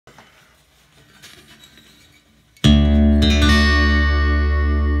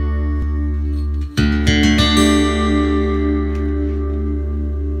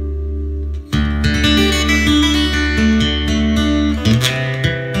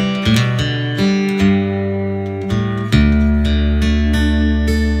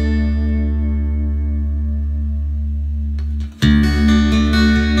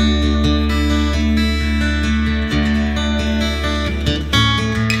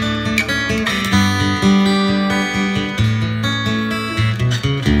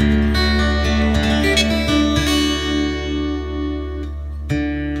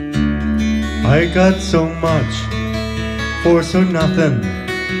got so much for so nothing.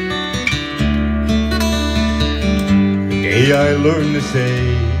 The day I learned to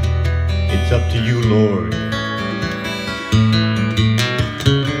say, it's up to you, Lord.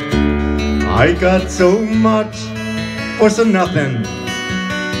 I got so much for so nothing,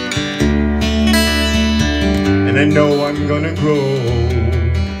 and I know I'm gonna grow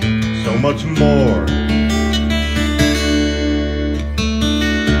so much more.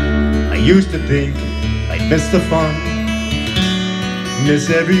 I used to think I'd miss the fun, miss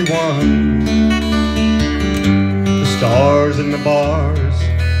everyone, the stars and the bars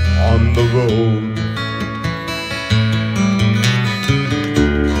on the road.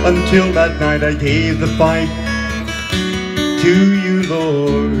 Until that night I gave the fight to you,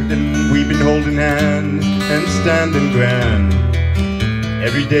 Lord, and we've been holding hands and standing grand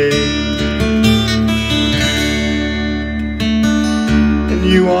every day. And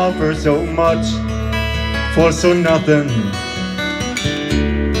you offer so much for so nothing,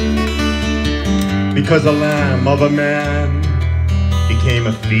 because a lamb of a man became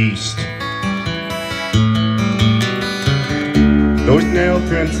a feast. Those nail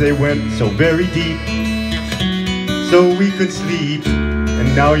prints, they went so very deep, so we could sleep.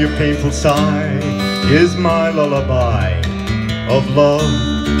 And now your painful sigh is my lullaby of love.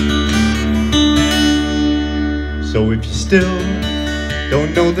 So if you still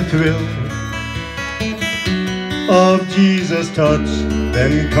don't know the thrill of Jesus' touch,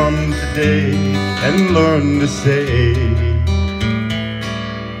 then come today and learn to say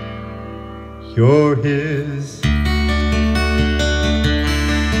you're His.